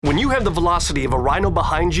When you have the velocity of a Rhino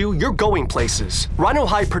behind you, you're going places. Rhino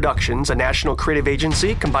High Productions, a national creative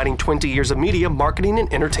agency combining 20 years of media, marketing,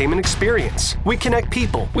 and entertainment experience. We connect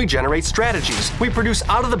people, we generate strategies, we produce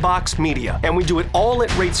out-of-the-box media, and we do it all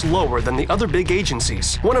at rates lower than the other big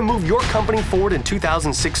agencies. Want to move your company forward in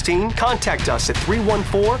 2016? Contact us at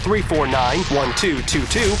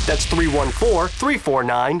 314-349-1222. That's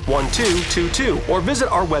 314-349-1222. Or visit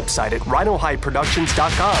our website at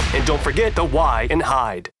rhinohighproductions.com. And don't forget the Y in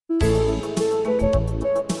Hyde.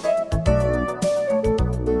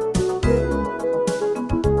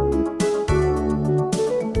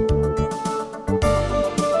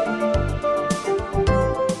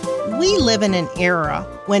 We live in an era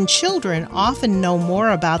when children often know more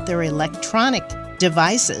about their electronic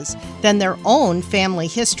devices than their own family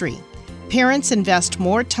history. Parents invest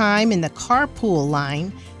more time in the carpool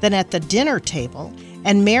line than at the dinner table,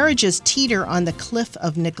 and marriages teeter on the cliff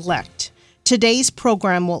of neglect. Today's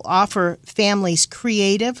program will offer families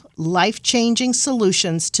creative, life-changing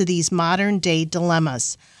solutions to these modern-day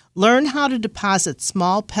dilemmas. Learn how to deposit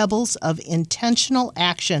small pebbles of intentional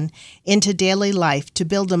action into daily life to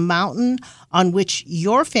build a mountain on which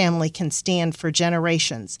your family can stand for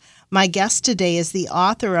generations. My guest today is the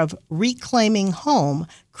author of Reclaiming Home,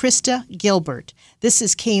 Krista Gilbert. This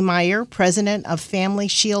is Kay Meyer, president of Family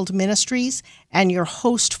Shield Ministries, and your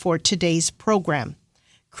host for today's program.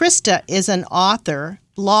 Krista is an author,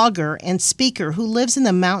 blogger, and speaker who lives in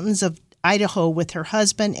the mountains of Idaho with her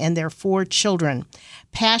husband and their 4 children.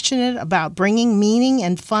 Passionate about bringing meaning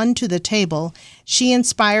and fun to the table, she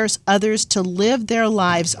inspires others to live their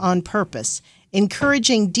lives on purpose,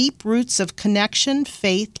 encouraging deep roots of connection,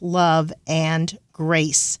 faith, love, and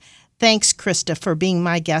grace. Thanks, Krista, for being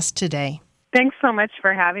my guest today. Thanks so much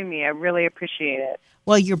for having me. I really appreciate it.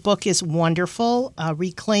 Well, your book is wonderful,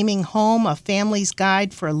 Reclaiming Home, A Family's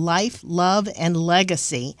Guide for Life, Love, and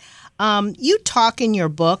Legacy. You talk in your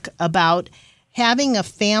book about having a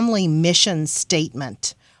family mission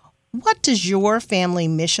statement. What does your family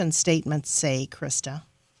mission statement say, Krista?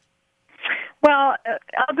 Well,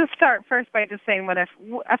 I'll just start first by just saying what a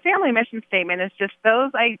family mission statement is just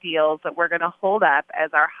those ideals that we're going to hold up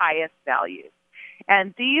as our highest values.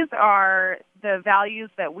 And these are the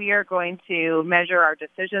values that we are going to measure our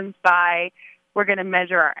decisions by. We're going to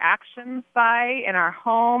measure our actions by in our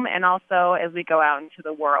home and also as we go out into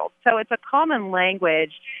the world. So it's a common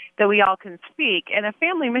language that we all can speak. And a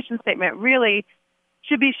family mission statement really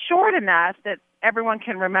should be short enough that everyone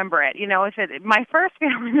can remember it. You know, my first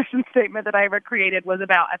family mission statement that I ever created was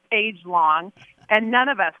about a page long, and none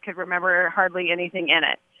of us could remember hardly anything in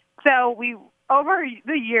it. So over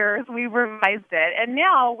the years, we revised it, and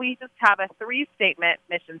now we just have a 3-statement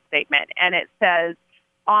mission statement, and it says,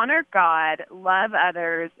 honor God, love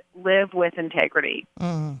others, live with integrity.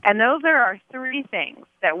 And those are our 3 things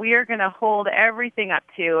that we are going to hold everything up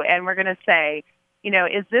to, and we're going to say, you know,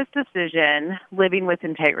 is this decision living with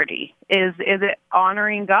integrity? Is it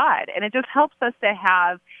honoring God? And it just helps us to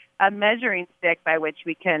have a measuring stick by which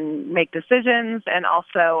we can make decisions and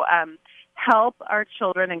also help our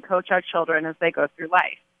children and coach our children as they go through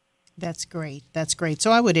life. That's great. That's great.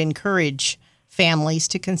 So I would encourage families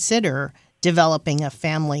to consider developing a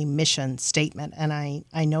family mission statement, and I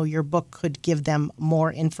know your book could give them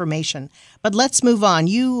more information. But let's move on.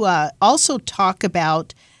 You also talk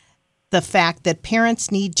about the fact that parents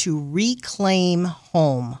need to reclaim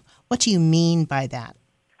home. What do you mean by that?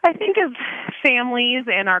 I think as families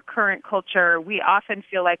in our current culture, we often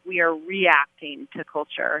feel like we are reacting to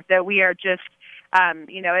culture, that we are just,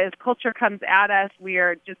 as culture comes at us, we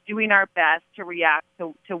are just doing our best to react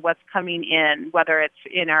to what's coming in, whether it's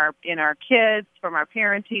in our kids, from our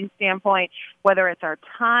parenting standpoint, whether it's our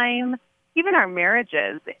time, even our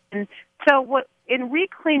marriages. And so in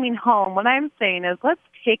reclaiming home, what I'm saying is let's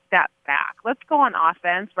take that back. Let's go on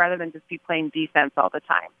offense rather than just be playing defense all the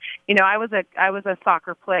time. You know, I was a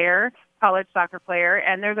soccer player, college soccer player,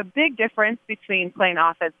 and there's a big difference between playing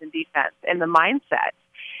offense and defense in the mindset.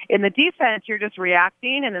 In the defense, you're just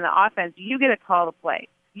reacting, and in the offense, you get a call to play.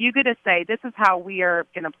 You get to say, this is how we are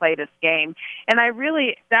going to play this game. And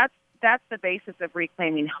that's the basis of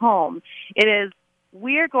reclaiming home. It is,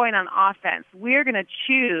 we are going on offense. We are going to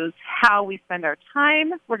choose how we spend our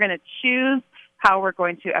time. We're going to choose how we're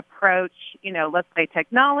going to approach, let's say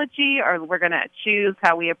technology, or we're going to choose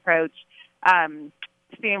how we approach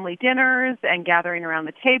family dinners and gathering around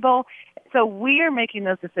the table. So we are making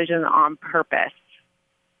those decisions on purpose.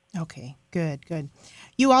 Okay, good.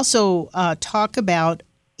 You also talk about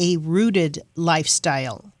a rooted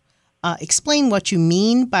lifestyle. Explain what you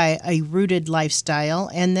mean by a rooted lifestyle,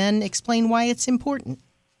 and then explain why it's important.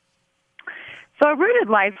 So a rooted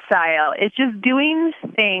lifestyle is just doing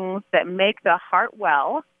things that make the heart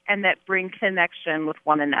well and that bring connection with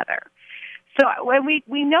one another. So when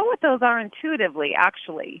we know what those are intuitively,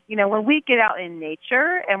 actually. When we get out in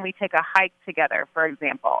nature and we take a hike together, for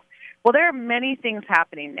example, well, there are many things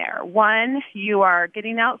happening there. One, you are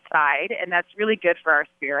getting outside, and that's really good for our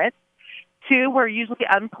spirits. Two, we're usually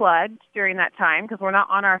unplugged during that time because we're not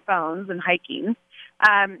on our phones and hiking.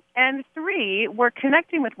 And three, we're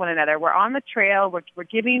connecting with one another. We're on the trail. We're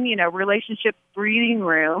giving, relationships breathing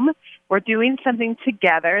room. We're doing something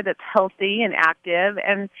together that's healthy and active,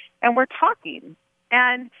 and we're talking.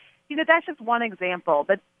 And, that's just one example.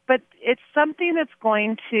 But it's something that's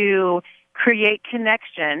going to create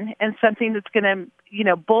connection and something that's going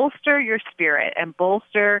to, bolster your spirit and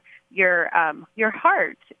bolster your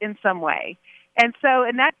heart in some way. And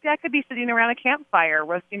that could be sitting around a campfire,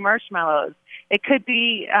 roasting marshmallows. It could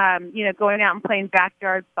be, going out and playing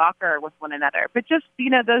backyard soccer with one another. But just,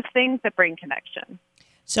 those things that bring connection.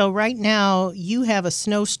 So right now you have a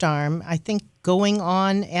snowstorm, I think, going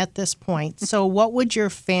on at this point. So what would your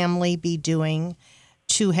family be doing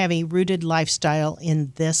to have a rooted lifestyle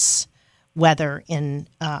in this weather in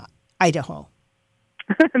Idaho?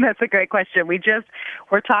 That's a great question.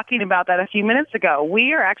 We're talking about that a few minutes ago.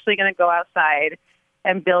 We are actually going to go outside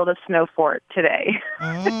and build a snow fort today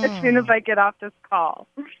as soon as I get off this call.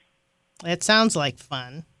 It sounds like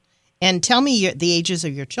fun. And tell me the ages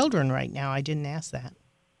of your children right now. I didn't ask that.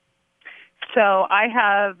 So I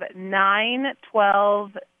have 9,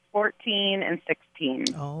 12, 14, and 16.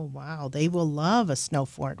 Oh, wow. They will love a snow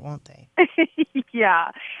fort, won't they?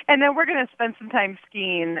 Yeah. And then we're going to spend some time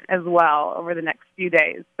skiing as well over the next few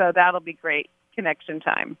days. So that'll be great connection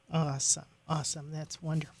time. Awesome. That's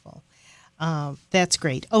wonderful. That's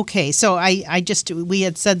great. Okay. So we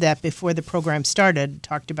had said that before the program started,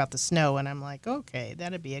 talked about the snow, and I'm like, okay,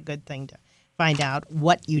 that'd be a good thing to find out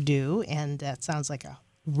what you do. And that sounds like a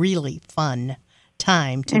really fun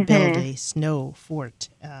time to build a snow fort,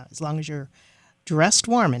 as long as you're dressed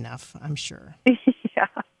warm enough, I'm sure. Yeah.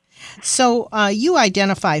 So you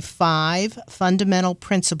identify 5 fundamental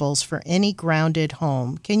principles for any grounded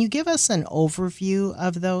home. Can you give us an overview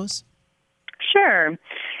of those? Sure.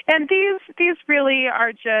 And these really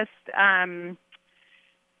are just,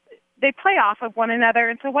 they play off of one another.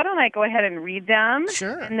 And so why don't I go ahead and read them?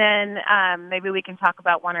 Sure. And then maybe we can talk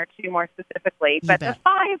about one or two more specifically. You But bet. the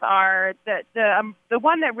 5 are, the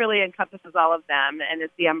one that really encompasses all of them and is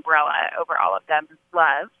the umbrella over all of them is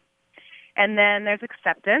love. And then there's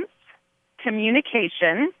acceptance,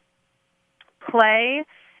 communication, play,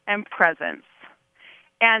 and presence.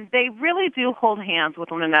 And they really do hold hands with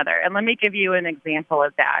one another. And let me give you an example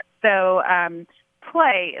of that. So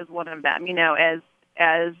play is one of them.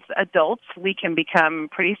 As adults, we can become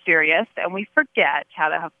pretty serious, and we forget how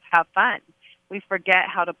to have fun. We forget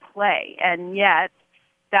how to play. And yet,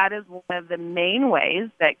 that is one of the main ways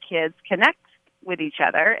that kids connect with each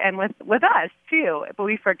other and with us, too. But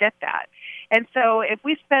we forget that. And so if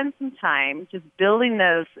we spend some time just building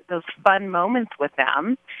those fun moments with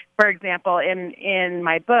them, for example, in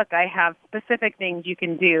my book, I have specific things you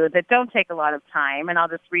can do that don't take a lot of time, and I'll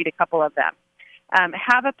just read a couple of them.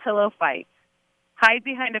 Have a pillow fight. Hide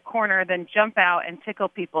behind a corner, then jump out and tickle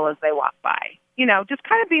people as they walk by. Just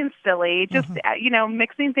kind of being silly, just,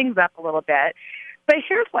 mixing things up a little bit. But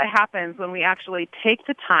here's what happens when we actually take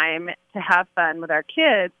the time to have fun with our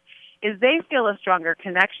kids is they feel a stronger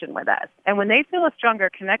connection with us. And when they feel a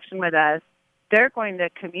stronger connection with us, they're going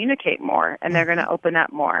to communicate more and they're going to open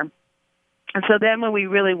up more. And so then when we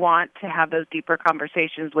really want to have those deeper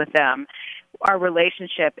conversations with them, our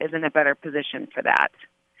relationship is in a better position for that.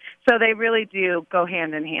 So they really do go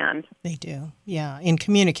hand in hand. They do, yeah. And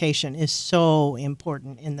communication is so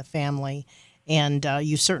important in the family, and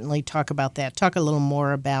you certainly talk about that. Talk a little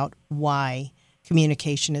more about why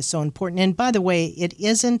communication is so important. And by the way, it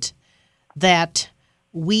isn't that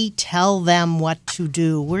we tell them what to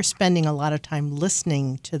do. We're spending a lot of time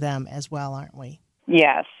listening to them as well, aren't we?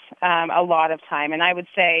 Yes, a lot of time. And I would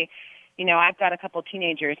say, I've got a couple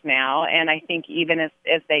teenagers now, and I think even as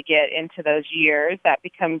they get into those years, that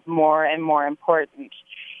becomes more and more important.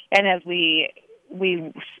 And as we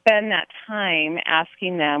spend that time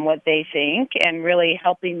asking them what they think and really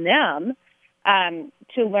helping them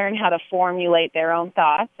to learn how to formulate their own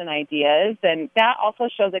thoughts and ideas, and that also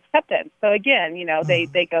shows acceptance. So again,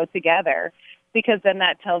 they go together, because then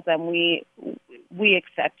that tells them we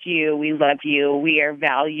accept you, we love you, we are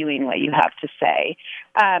valuing what you have to say.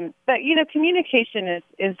 But communication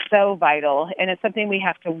is so vital, and it's something we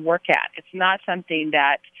have to work at. It's not something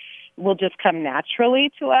that will just come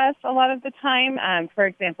naturally to us a lot of the time. For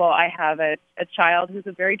example, I have a child who's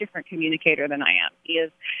a very different communicator than I am. He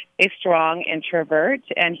is a strong introvert,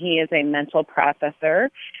 and he is a mental processor.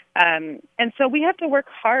 And so we have to work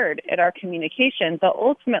hard at our communication, but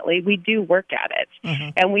ultimately we do work at it. Mm-hmm.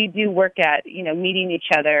 And we do work at, meeting each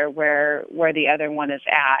other where the other one is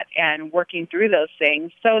at and working through those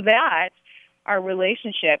things so that our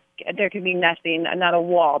relationship, there can be nothing, not a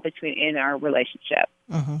wall in our relationship.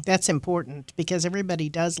 Mm-hmm. That's important because everybody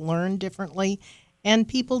does learn differently and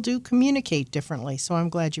people do communicate differently. So I'm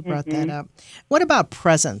glad you brought that up. What about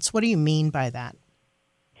presence? What do you mean by that?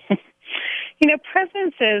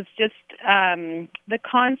 Presence is just the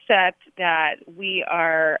concept that we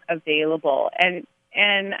are available and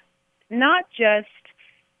not just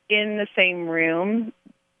in the same room,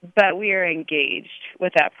 but we are engaged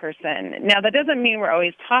with that person. Now, that doesn't mean we're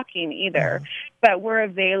always talking either, but we're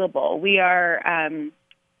available. We are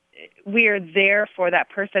there for that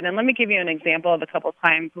person. And let me give you an example of a couple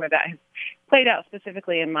times where that has played out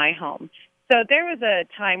specifically in my home. So there was a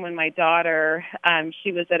time when my daughter,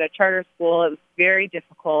 she was at a charter school. It was very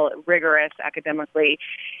difficult, rigorous academically,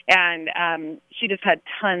 and she just had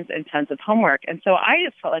tons and tons of homework. And so I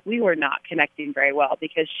just felt like we were not connecting very well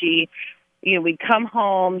because she, we'd come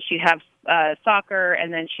home, she'd have soccer,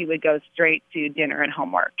 and then she would go straight to dinner and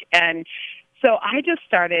homework. And so I just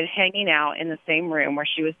started hanging out in the same room where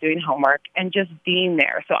she was doing homework and just being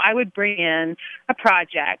there. So I would bring in a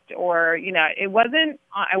project or, I wasn't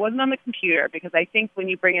on the computer because I think when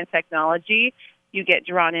you bring in technology, you get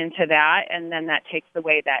drawn into that, and then that takes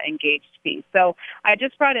away that engaged piece. So I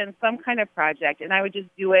just brought in some kind of project, and I would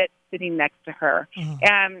just do it sitting next to her. Mm-hmm.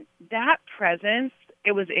 And that presence,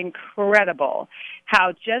 it was incredible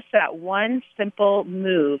how just that one simple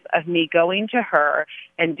move of me going to her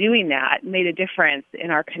and doing that made a difference in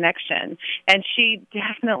our connection. And she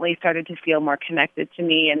definitely started to feel more connected to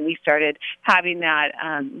me, and we started having that,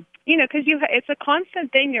 because it's a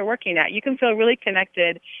constant thing you're working at. You can feel really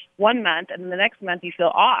connected one month, and the next month you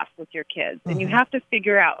feel off with your kids. Mm-hmm. And you have to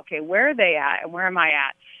figure out, okay, where are they at and where am I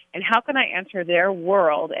at? And how can I enter their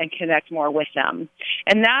world and connect more with them?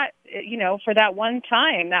 And that, for that one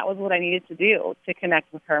time, that was what I needed to do to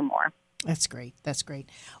connect with her more. That's great. That's great.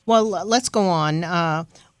 Well, let's go on.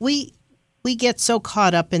 We get so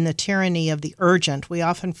caught up in the tyranny of the urgent, we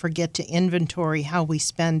often forget to inventory how we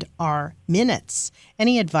spend our minutes.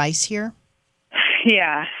 Any advice here?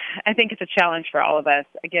 Yeah, I think it's a challenge for all of us.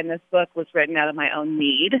 Again, this book was written out of my own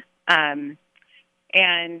need.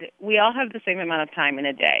 And we all have the same amount of time in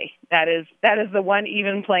a day. That is the one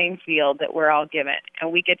even playing field that we're all given.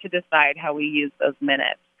 And we get to decide how we use those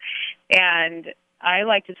minutes. And I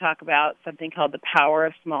like to talk about something called the power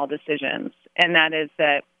of small decisions. And that is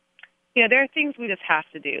that, there are things we just have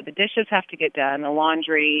to do. The dishes have to get done, the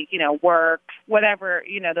laundry, work, whatever,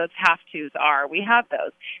 those have-tos are. We have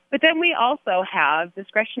those. But then we also have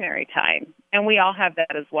discretionary time. And we all have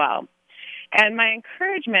that as well. And my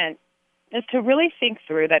encouragement is to really think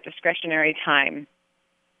through that discretionary time.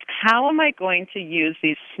 How am I going to use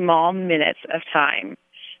these small minutes of time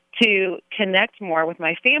to connect more with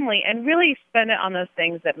my family and really spend it on those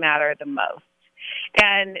things that matter the most?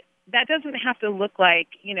 And that doesn't have to look like,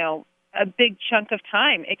 a big chunk of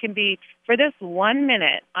time. It can be, for this 1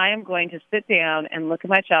 minute, I am going to sit down and look at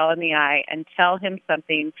my child in the eye and tell him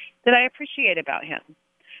something that I appreciate about him.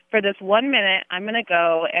 For this 1 minute, I'm going to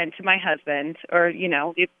go and to my husband or,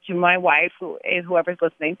 to my wife, whoever's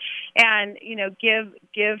listening, and,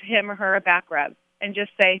 give him or her a back rub and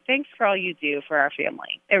just say, thanks for all you do for our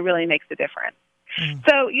family. It really makes a difference. Mm.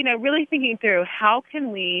 So, really thinking through how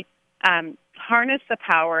can we harness the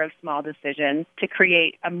power of small decisions to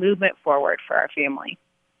create a movement forward for our family.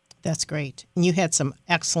 That's great. And you had some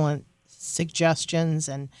excellent suggestions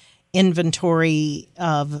and inventory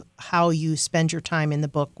of how you spend your time in the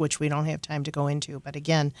book, which we don't have time to go into. But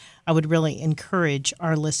again, I would really encourage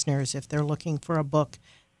our listeners, if they're looking for a book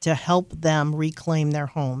to help them reclaim their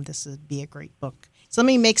home, this would be a great book. So let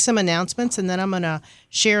me make some announcements, and then I'm going to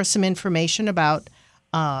share some information about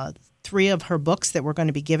 3 of her books that we're going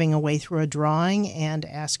to be giving away through a drawing, and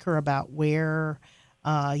ask her about where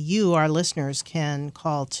you, our listeners, can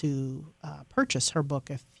call to purchase her book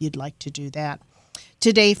if you'd like to do that.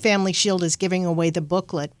 Today, Family Shield is giving away the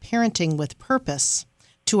booklet, Parenting with Purpose,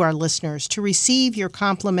 to our listeners. To receive your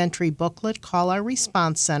complimentary booklet, call our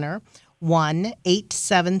response center,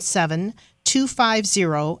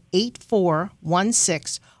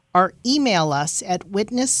 1-877-250-8416, or email us at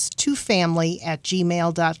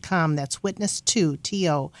witness2family@gmail.com. That's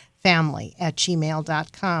witness2,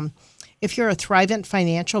 family@gmail.com. If you're a Thrivent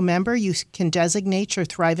financial member, you can designate your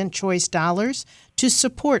Thrivent Choice dollars to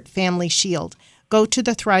support Family Shield. Go to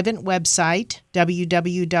the Thrivent website,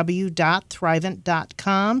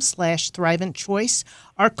 www.thrivent.com/Thrivent Choice,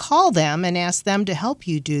 or call them and ask them to help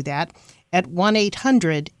you do that at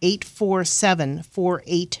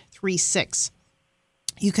 1-800-847-4836.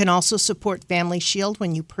 You can also support Family Shield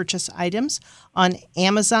when you purchase items on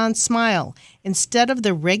Amazon Smile. Instead of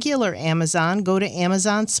the regular Amazon, go to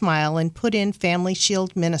Amazon Smile and put in Family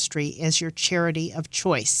Shield Ministry as your charity of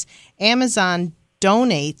choice. Amazon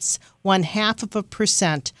donates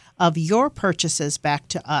 0.5% of your purchases back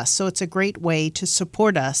to us. So it's a great way to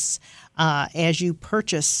support us as you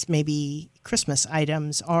purchase maybe Christmas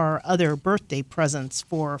items or other birthday presents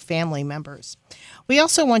for family members. We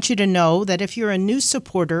also want you to know that if you're a new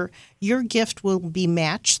supporter, your gift will be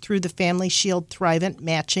matched through the Family Shield Thrivent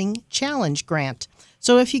Matching Challenge Grant.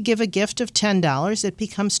 So if you give a gift of $10, it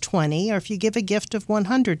becomes $20, or if you give a gift of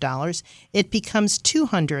 $100, it becomes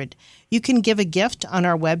 $200. You can give a gift on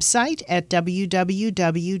our website at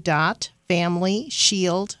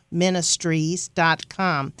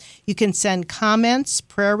www.FamilyShieldMinistries.com. You can send comments,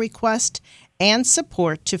 prayer requests, and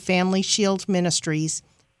support to Family Shield Ministries,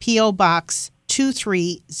 P.O. Box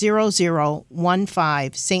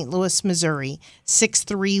 230015, St. Louis, Missouri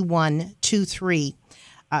 63123.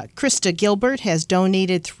 Krista Gilbert has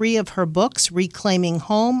donated 3 of her books, Reclaiming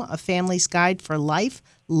Home, A Family's Guide for Life,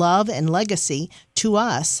 Love, and Legacy, to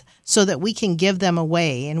us so that we can give them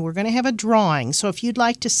away. And we're going to have a drawing. So if you'd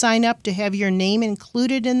like to sign up to have your name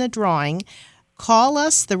included in the drawing, call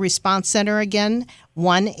us, the Response Center again,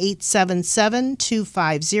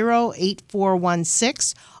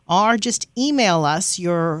 1-877-250-8416, or just email us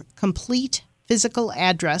your complete physical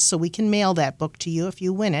address so we can mail that book to you if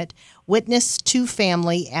you win it,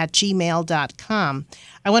 witness2family@gmail.com.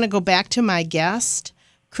 I want to go back to my guest,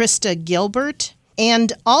 Krista Gilbert,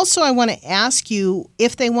 and also I want to ask you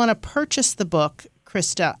if they want to purchase the book,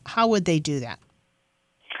 Krista, how would they do that?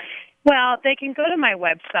 Well, they can go to my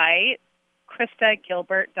website,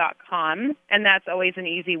 KristaGilbert.com, and that's always an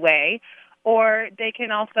easy way. Or they can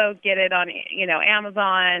also get it on,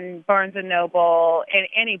 Amazon, Barnes & Noble, and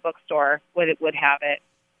any bookstore would have it.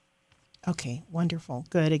 Okay, wonderful.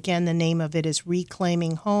 Good. Again, the name of it is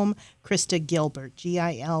Reclaiming Home, Krista Gilbert,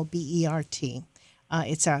 Gilbert.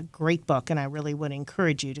 It's a great book, and I really would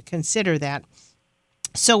encourage you to consider that.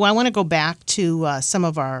 So I want to go back to some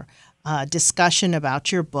of our discussion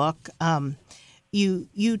about your book.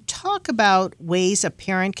 You talk about ways a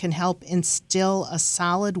parent can help instill a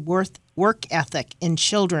solid work ethic in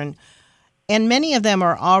children, and many of them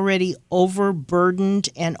are already overburdened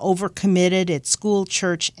and overcommitted at school,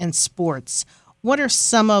 church, and sports. What are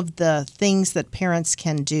some of the things that parents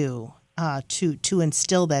can do to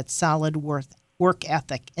instill that solid work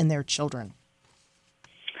ethic in their children?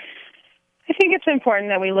 I think it's important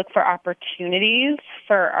that we look for opportunities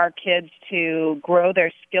for our kids to grow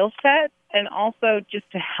their skill set and also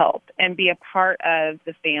just to help and be a part of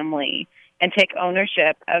the family and take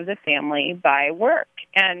ownership of the family by work.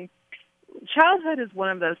 And childhood is one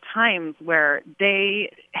of those times where they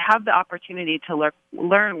have the opportunity to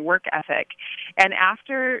learn work ethic. And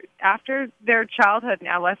after their childhood and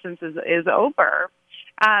adolescence is over,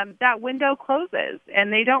 that window closes,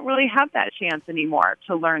 and they don't really have that chance anymore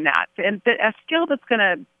to learn that. And a skill that's going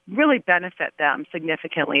to really benefit them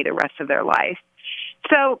significantly the rest of their life.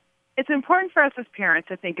 So it's important for us as parents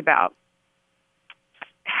to think about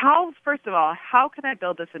first of all, how can I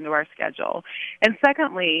build this into our schedule? And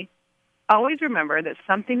secondly, always remember that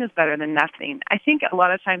something is better than nothing. I think a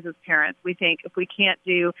lot of times as parents, we think if we can't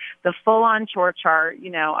do the full-on chore chart,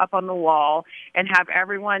 up on the wall and have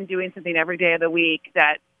everyone doing something every day of the week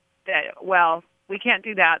that we can't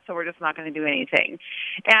do that, so we're just not going to do anything.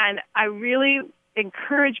 And I really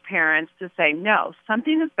encourage parents to say, no,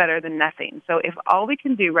 something is better than nothing. So if all we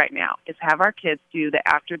can do right now is have our kids do the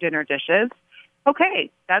after-dinner dishes, okay,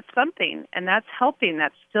 that's something, and that's helping.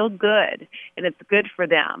 That's still good, and it's good for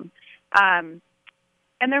them. And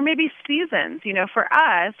there may be seasons. For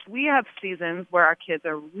us, we have seasons where our kids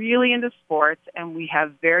are really into sports and we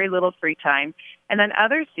have very little free time. And then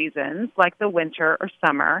other seasons, like the winter or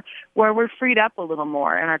summer, where we're freed up a little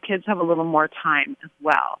more and our kids have a little more time as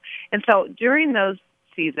well. And so during those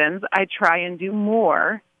seasons, I try and do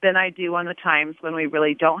more than I do on the times when we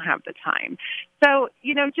really don't have the time. So,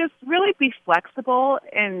 just really be flexible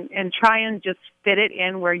and try and just fit it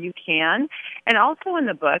in where you can. And also in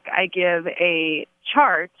the book, I give a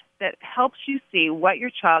chart that helps you see what your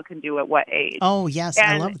child can do at what age. Oh, yes,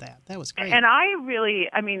 I love that. That was great. And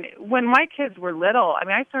when my kids were little,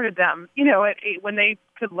 I started them, when they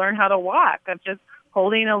could learn how to walk, of just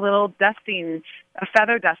holding a little a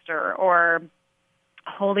feather duster, or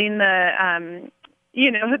holding the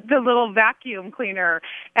the little vacuum cleaner,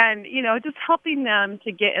 and, just helping them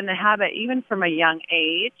to get in the habit even from a young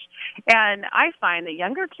age. And I find that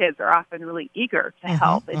younger kids are often really eager to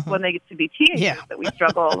help. It's when they get to be teenagers that we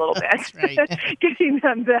struggle a little bit getting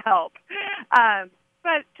them to help.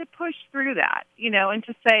 But to push through that, and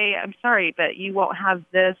to say, I'm sorry, but you won't have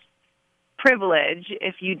this privilege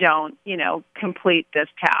if you don't, complete this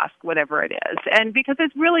task, whatever it is. And because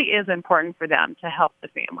it really is important for them to help the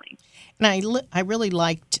family. And I really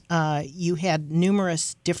liked you had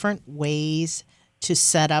numerous different ways to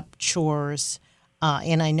set up chores.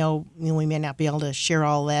 And I know we may not be able to share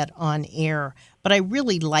all that on air, but I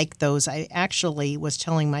really like those. I actually was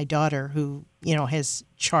telling my daughter, who, has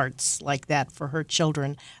charts like that for her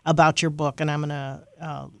children, about your book, and I'm going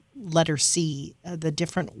to let her see the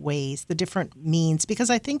different ways, the different means,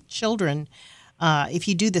 because I think children, if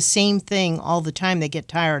you do the same thing all the time, they get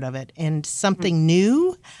tired of it. And something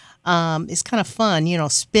new is kind of fun,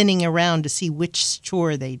 spinning around to see which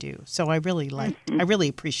chore they do. So I really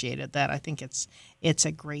appreciated that. I think it's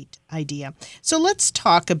a great idea. So let's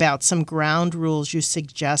talk about some ground rules you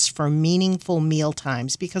suggest for meaningful meal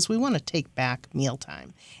times, because we want to take back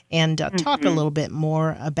mealtime and talk a little bit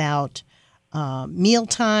more about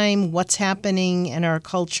mealtime, what's happening in our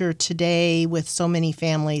culture today with so many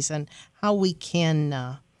families, and how we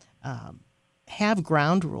can have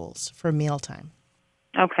ground rules for mealtime.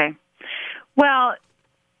 Okay. Well,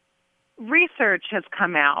 research has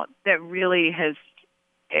come out that really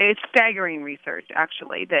it's staggering research,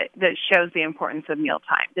 actually, that shows the importance of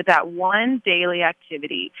mealtime, that one daily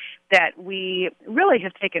activity that we really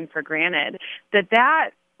have taken for granted, that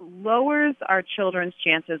lowers our children's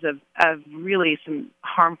chances of really some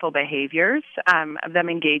harmful behaviors, of them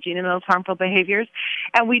engaging in those harmful behaviors.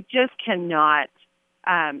 And we just cannot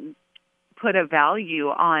put a value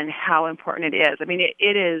on how important it is. I mean,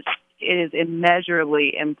 it is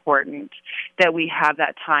immeasurably important that we have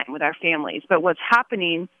that time with our families. But what's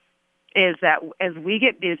happening is that as we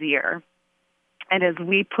get busier and as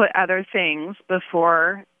we put other things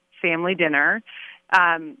before family dinner,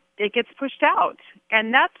 it gets pushed out.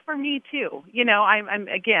 And that's for me too.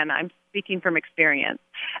 I'm speaking from experience.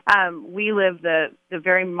 We live the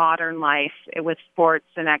very modern life with sports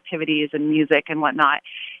and activities and music and whatnot.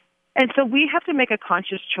 And so we have to make a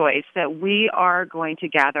conscious choice that we are going to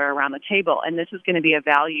gather around the table, and this is going to be a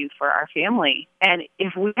value for our family. And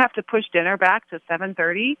if we have to push dinner back to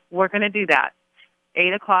 7:30, we're going to do that.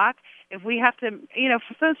 8 o'clock. If we have to,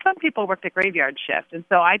 so some people work the graveyard shift, and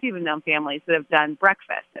so I've even known families that have done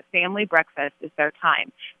breakfast. That family breakfast is their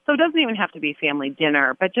time. So it doesn't even have to be family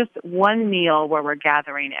dinner, but just one meal where we're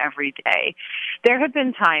gathering every day. There have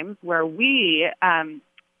been times where we,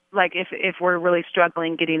 like if we're really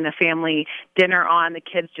struggling getting the family dinner on, the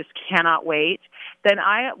kids just cannot wait, then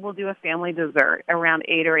I will do a family dessert around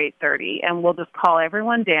 8 or 8:30, and we'll just call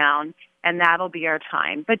everyone down, and that'll be our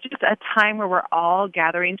time. But just a time where we're all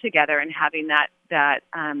gathering together and having that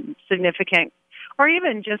significant, or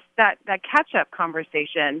even just that catch-up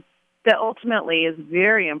conversation that ultimately is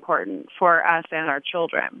very important for us and our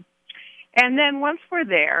children. And then once we're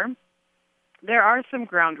there are some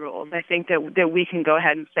ground rules, I think, that we can go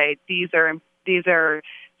ahead and say these are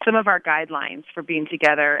some of our guidelines for being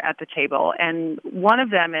together at the table. And one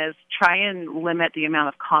of them is try and limit the amount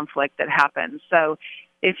of conflict that happens. So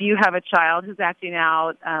if you have a child who's acting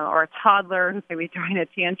out, or a toddler who's maybe throwing a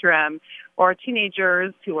tantrum, or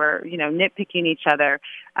teenagers who are, nitpicking each other,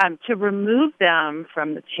 to remove them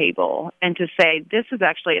from the table and to say, this is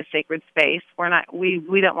actually a sacred space.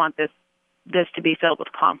 We don't want this to be filled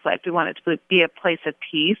with conflict. We want it to be a place of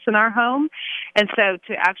peace in our home. And so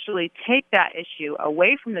to actually take that issue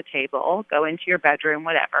away from the table, go into your bedroom,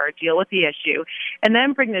 whatever, deal with the issue, and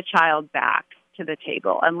then bring the child back to the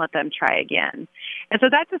table and let them try again. And so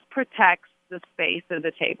that just protects the space of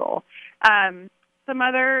the table. Some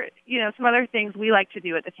other things we like to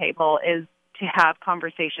do at the table is to have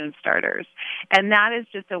conversation starters. And that is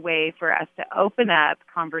just a way for us to open up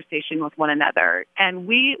conversation with one another. And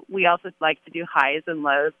we also like to do highs and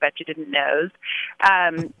lows, bet you didn't know.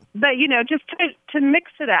 But, just to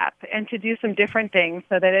mix it up and to do some different things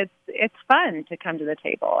so that it's fun to come to the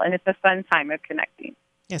table, and it's a fun time of connecting.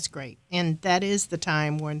 That's great. And that is the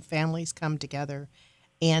time when families come together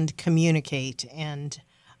and communicate. And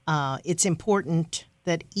it's important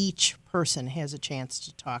that each person has a chance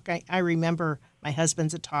to talk. I remember my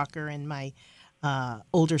husband's a talker, and my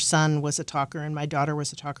older son was a talker, and my daughter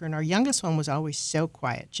was a talker, and our youngest one was always so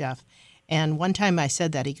quiet, Jeff. And one time I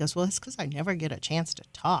said that, he goes, well, it's because I never get a chance to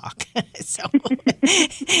talk. So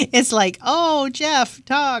it's like, oh, Jeff,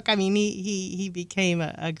 talk. I mean, he became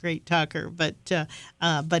a great talker, but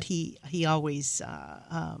he always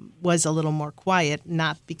was a little more quiet,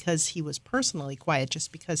 not because he was personally quiet,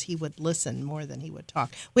 just because he would listen more than he would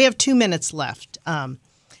talk. We have 2 minutes left,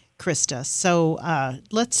 Krista. So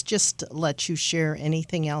let's just let you share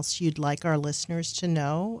anything else you'd like our listeners to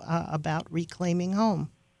know about Reclaiming Home.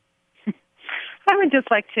 I would just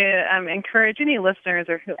like to encourage any listeners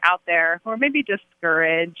or who out there who are maybe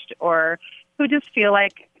discouraged or who just feel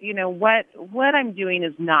like, what I'm doing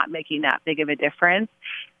is not making that big of a difference.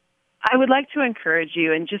 I would like to encourage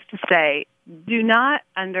you and just to say, do not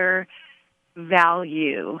undervalue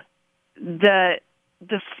the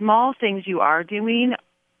small things you are doing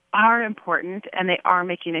are important, and they are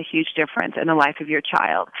making a huge difference in the life of your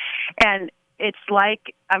child. And it's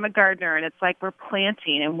like, I'm a gardener, and it's like we're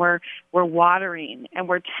planting and we're watering and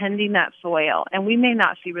we're tending that soil. And we may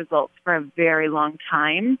not see results for a very long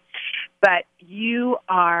time, but you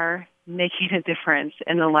are making a difference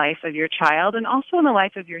in the life of your child and also in the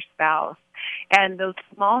life of your spouse. And those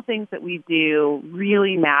small things that we do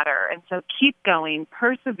really matter. And so keep going,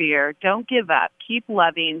 persevere, don't give up, keep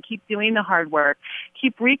loving, keep doing the hard work,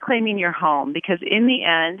 keep reclaiming your home, because in the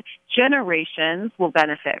end, generations will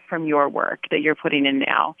benefit from your work that you're putting in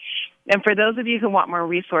now. And for those of you who want more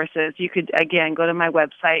resources, you could, again, go to my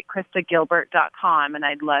website, KristaGilbert.com, and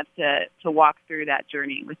I'd love to walk through that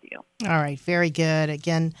journey with you. All right, very good.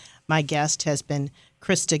 Again, my guest has been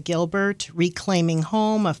Krista Gilbert, Reclaiming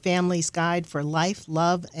Home, A Family's Guide for Life,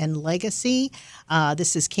 Love, and Legacy.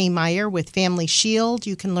 This is Kay Meyer with Family Shield.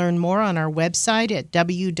 You can learn more on our website at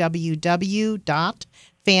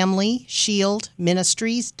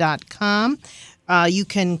www.FamilyShieldMinistries.com. You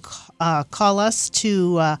can call us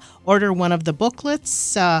to order one of the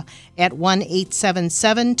booklets at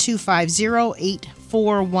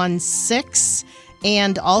 1-877-250-8416.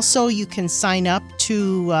 And also you can sign up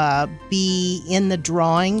to be in the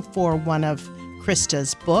drawing for one of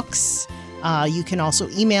Krista's books. You can also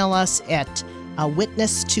email us at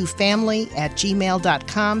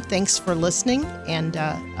witnesstofamily@gmail.com. Thanks for listening, and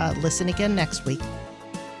listen again next week.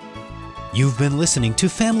 You've been listening to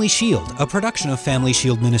Family Shield, a production of Family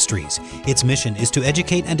Shield Ministries. Its mission is to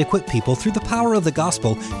educate and equip people through the power of the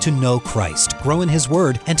gospel to know Christ, grow in His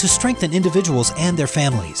Word, and to strengthen individuals and their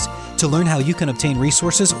families. To learn how you can obtain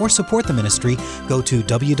resources or support the ministry, go to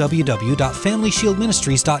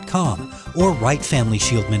www.FamilyShieldMinistries.com or write Family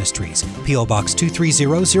Shield Ministries, P.O. Box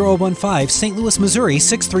 230015, St. Louis, Missouri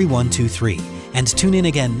 63123. And tune in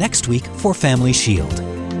again next week for Family Shield.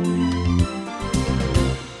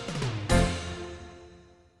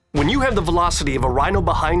 When you have the velocity of a Rhino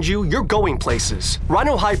behind you, you're going places.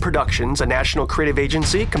 Rhino High Productions, a national creative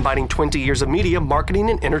agency combining 20 years of media,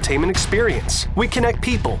 marketing, and entertainment experience. We connect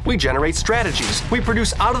people, we generate strategies, we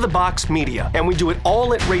produce out-of-the-box media, and we do it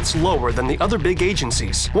all at rates lower than the other big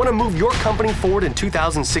agencies. Want to move your company forward in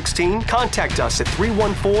 2016? Contact us at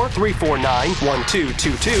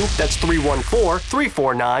 314-349-1222. That's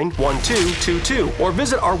 314-349-1222. Or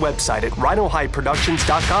visit our website at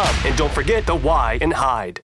rhinohighproductions.com. And don't forget the Y in Hyde.